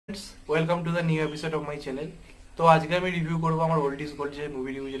Welcome to the new episode of my channel. তো আজকে আমি রিভিউ করবো আমার ওল্ড ইজ গোল্ড যে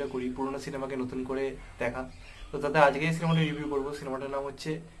মুভি রিভিউ যেটা করি, পুরোনো সিনেমাকে নতুন করে দেখা। তো তাতে আজকে এই সিনেমাটা রিভিউ করবো। সিনেমাটার নাম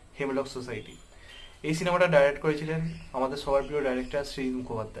হচ্ছে হেমলক সোসাইটি। এই সিনেমাটা ডাইরেক্ট করেছিলেন আমাদের সবার প্রিয় ডাইরেক্টর শ্রীজিৎ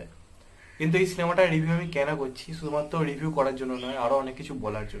মুখোপাধ্যায়। কিন্তু এই সিনেমাটার রিভিউ আমি কেন করছি, শুধুমাত্র রিভিউ করার জন্য নয়, আরও অনেক কিছু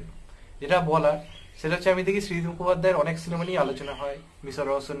বলার জন্য। যেটা বলার সেটা হচ্ছে, আমি দেখি শ্রীজিৎ মুখোপাধ্যায়ের অনেক সিনেমা নিয়ে আলোচনা হয়, মিশর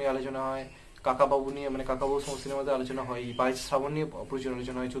রহস্য নিয়ে আলোচনা হয়, কাকাবাবু নিয়ে মানে কাকাবাবু সমস্ত সিনেমাতে আলোচনা হয়, 22 শ্রাবণ নিয়ে প্রচুর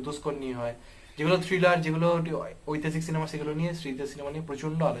আলোচনা হয়, চতুষ্কোণ নিয়ে হয়, যেগুলো থ্রিলার, যেগুলো ঐতিহাসিক সিনেমা, সেগুলো নিয়ে শ্রীজিতের সিনেমা নিয়ে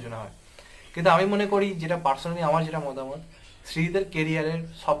প্রচণ্ড আলোচনা হয়। কিন্তু আমি মনে করি, যেটা পার্সোনালি আমার যেটা মতামত, শ্রীজিতের কেরিয়ারের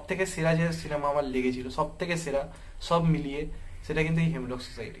সব থেকে সেরা যে সিনেমা আমার লেগেছিল, সব থেকে সেরা সব মিলিয়ে, সেটা কিন্তু এই হেমলক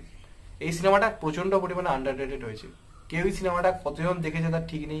সোসাইটি। এই সিনেমাটা প্রচণ্ড পরিমাণে আন্ডাররেটেড হয়েছে। কেউ এই সিনেমাটা কতজন দেখেছে তার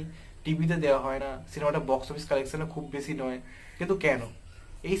ঠিক নেই, টিভিতে দেওয়া হয় না, সিনেমাটা বক্স অফিস কালেকশনে খুব বেশি নয়। কিন্তু কেন?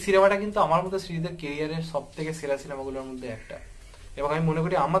 এই সিনেমাটা কিন্তু আমার মধ্যে শ্রীজিতের কেরিয়ারের সব থেকে সেরা সিনেমাগুলোর মধ্যে একটা, এবং আমি মনে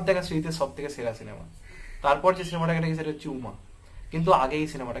করি আমার দেখা শ্রীজিতের সব থেকে সেরা সিনেমা। তারপর যে সিনেমাটাকে দেখি সেটা হচ্ছে উমা। কিন্তু আগে এই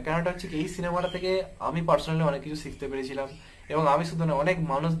সিনেমাটা কেনটা হচ্ছে কি, এই সিনেমাটা থেকে আমি পার্সোনালি অনেক কিছু শিখতে পেরেছিলাম, এবং আমি শুধু না, অনেক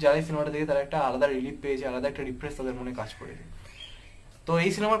মানুষ যারা এই সিনেমাটা দেখে তারা একটা আলাদা রিলিফ পেয়েছে, আলাদা একটা রিফ্রেশ তাদের মনে কাজ করেছে। তো এই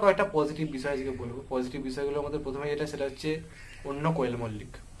সিনেমার কয়েকটা পজিটিভ বিষয় আজকে বলবো। পজিটিভ বিষয়গুলোর মধ্যে প্রথমে যেটা, সেটা হচ্ছে অন্য কোয়েল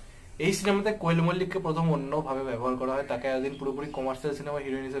মল্লিক। এই সিনেমাতে কোয়েল মল্লিককে প্রথম অন্যভাবে ব্যবহার করা হয়। তাকে একদিন পুরোপুরি কমার্শিয়াল সিনেমা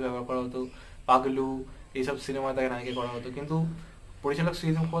হিরোইন হিসেবে ব্যবহার করা হতো, পাগলু এইসব সিনেমায় তাকে নায়িকা করা হতো। কিন্তু পরিচালক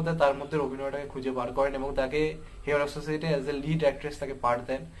শ্রীজিৎ মুখোপাধ্যায় তার মধ্যে অভিনয়টাকে খুঁজে বার করেন এবং তাকে hemlock society as a lead actress তাকে পার্ট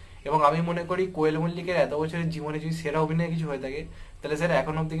দেন। এবং আমি মনে করি কোয়েল মল্লিকের এত বছরের জীবনে যদি সেরা অভিনয় কিছু হয়ে থাকে, তাহলে সেটা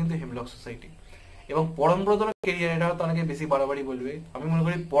এখন অব্দি কিন্তু হেমলক সোসাইটি। এবং পরমব্রতর কেরিয়ার, এটা হয়তো অনেকে বেশি বাড়াবাড়ি বলবে, আমি মনে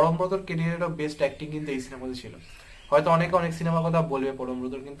করি পরমব্রতর কেরিয়ারের বেস্ট অ্যাক্টিং কিন্তু এই সিনেমাতে ছিল। হয়তো অনেকে অনেক সিনেমার কথা বলবে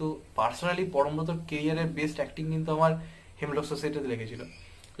পরমব্রতর, কিন্তু পার্সোনালি পরমব্রতর কেরিয়ারের বেস্ট অ্যাক্টিং কিন্তু আমার হেমলক সোসাইটিতে লেগেছিল।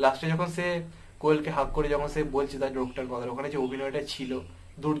 লাস্টে যখন সে কোয়েলকে হাক করে যখন সে বলছে তার রোগটার কথা, ওখানে যে অভিনয়টা ছিল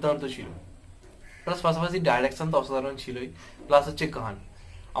দুর্দান্ত ছিল। প্লাস পাশাপাশি ডাইরেকশন তো অসাধারণ ছিলই, প্লাস হচ্ছে গান।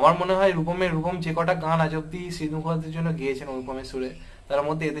 আমার মনে হয় রূপম যে কটা গান আজ অব্দি শ্রীজিৎ মুখোপাধ্যায়ের জন্য গেয়েছেন রূপমের সুরে, তার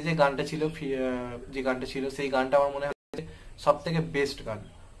মধ্যে এতে যে গানটা ছিল, সেই গানটা আমার মনে হয় সব থেকে বেস্ট গান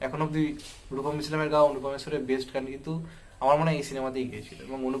এখন অব্দি। রূপম ইসলামের গাওয়া অনুপমের সুরে বেস্ট গান কিন্তু আমার মনে হয় এই সিনেমাতেই গিয়েছিল।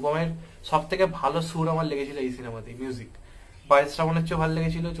 এবং অনুপমের সব থেকে ভালো সুর আমার লেগেছিল এই সিনেমাতেই। মিউজিক 22 শ্রাবণের চেয়েও ভালো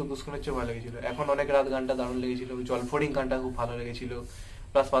লেগেছিল, চতুষ্কোণের চেয়েও ভালো লেগেছিল, এখন অনেক রাত গানটা দারুণ লেগেছিল, জলফড়িং গানটা খুব ভালো লেগেছিল।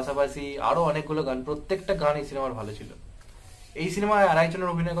 প্লাস পাশাপাশি আরো অনেকগুলো গান, প্রত্যেকটা গান এই সিনেমার ভালো ছিল। এই সিনেমায় আর একজনের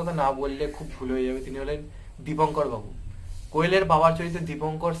অভিনয়ের কথা না বললে খুব ভুল হয়ে যাবে, তিনি হলেন দীপঙ্কর বাবু। কোয়েলের বাবার চরিত্রে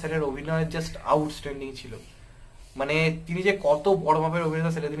দীপঙ্কর স্যারের অভিনয় জাস্ট আউটস্ট্যান্ডিং ছিল। মানে তিনি যে কত বড় মাপের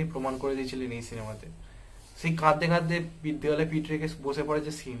অভিনেতা সেটা তিনি প্রমাণ করে দিয়েছিলেন এই সিনেমাতে। সেই কাঁদতে কাঁদতে দেওয়ালে পিঠ রেখে বসে পড়ে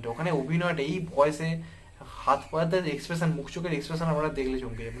যে সিনটা, ওখানে অভিনয়টা, এই ভয়েসে হাত পায়ের এক্সপ্রেশন, মুখ চোখের এক্সপ্রেশন আমরা দেখলে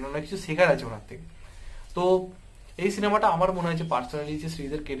চমকে যাবে, অনেক কিছু শেখার আছে ওনার থেকে। তো এই সিনেমাটা আমার মনে হয়েছে পার্সোনালি যে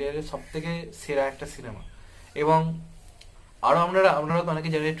শ্রীজিতের কেরিয়ারের সব থেকে সেরা একটা সিনেমা। এবং আরো আপনারা তো অনেকে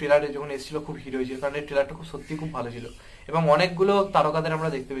জানেন, ট্রেলারে যখন এসেছিল খুব হিট হয়েছিল, কারণ এই ট্রেলারটা খুব সত্যি খুব ভালো ছিল। এবং অনেকগুলো তারকাদের আমরা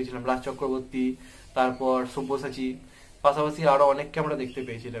দেখতে পেয়েছিলাম, রাজ চক্রবর্তী, তারপর সব্যসাচী, পাশাপাশি আরো অনেককে আমরা দেখতে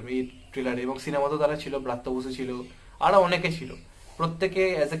পেয়েছিলাম এই ট্রেলারে। এবং সিনেমাতেও তারা ছিল, ব্রাত্য বসু ছিল, আরো অনেকে ছিল। প্রত্যেকে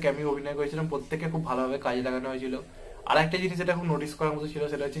অ্যাজ এ ক্যামিও অভিনয় করেছিলেন, প্রত্যেকে খুব ভালোভাবে কাজে লাগানো হয়েছিল। আর একটা জিনিস যেটা খুব নোটিস করার মতো ছিল,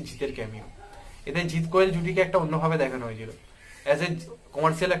 সেটা হচ্ছে জিতের ক্যামিও। এতে জিৎ কোয়েল জুটিকে একটা অন্যভাবে দেখানো হয়েছিল, as a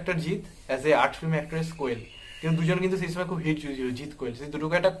commercial actor Jeet, as a art film actress কোয়েল। কিন্তু দুজন কিন্তু সেই সময় খুব হিট ছিল, জিৎ কোয়েল। সেই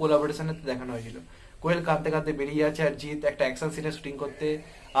দুটোকে একটা কোলাবোরেশনে দেখানো হয়েছিল। কোয়েল কাঁদতে কাঁদতে বেরিয়ে যাচ্ছে, আর জিৎ একটা অ্যাকশন সিনে শুটিং করতে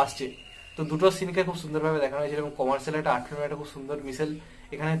আসছে। তো দুটো সিনকে খুব সুন্দরভাবে দেখানো হয়েছিল, এবং কমার্শিয়াল একটা আর্ট ফিল্মের একটা খুব সুন্দর মিশেল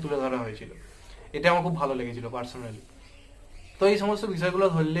এখানে তুলে ধরা হয়েছিল। এটা আমার খুব ভালো লেগেছিল পার্সোনালি। তো এই সমস্ত বিষয়গুলো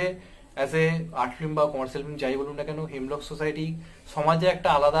ধরলে, অ্যাজ এ আর্ট ফিল্ম বা কমার্শিয়াল ফিল্ম যাই বলুন না কেন, হেমলক সোসাইটি সমাজে একটা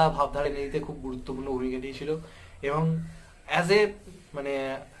আলাদা ভাবধারা নিয়ে দিতে খুব গুরুত্বপূর্ণ ভূমিকা নিয়েছিল। এবং অ্যাজ এ মানে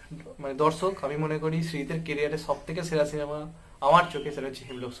মানে দর্শক, আমি মনে করি শ্রীজিতের কেরিয়ারের সব থেকে সেরা সিনেমা আমার চোখে সেটা হচ্ছে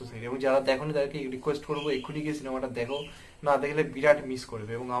হেমলক সোসাইটি। এবং যারা দেখোনি তাদেরকে রিকোয়েস্ট করবো এক্ষুনি গিয়ে সিনেমাটা দেখো, না দেখলে বিরাট মিস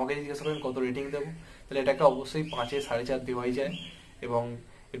করবে। এবং আমাকে জিজ্ঞাসা করেন কত রেটিং দেবো, তাহলে এটাকে অবশ্যই 5-এ 4.5 দেওয়াই যায়। এবং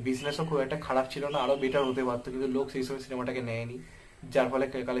বিজনেসও খুব একটা খারাপ ছিল না, আরো বেটার হতে পারতো, কিন্তু লোক সেই সময় সিনেমাটাকে নেয়নি, যার ফলে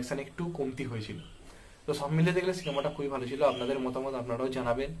কালেকশন একটু কমতি হয়েছিল। তো সব মিলিয়ে দেখলে সিনেমাটা খুবই ভালো ছিল। আপনাদের মতামত আপনারাও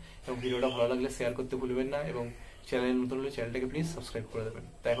জানাবেন, এবং ভিডিওটা ভালো লাগলে শেয়ার করতে ভুলবেন না, এবং চ্যানেল নতুন হলে চ্যানেলটাকে প্লিজ সাবস্ক্রাইব করে দেবেন।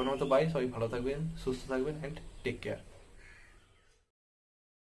 তো এখন মতো বাই, সবাই ভালো থাকবেন, সুস্থ থাকবেন, অ্যান্ড টেক কেয়ার।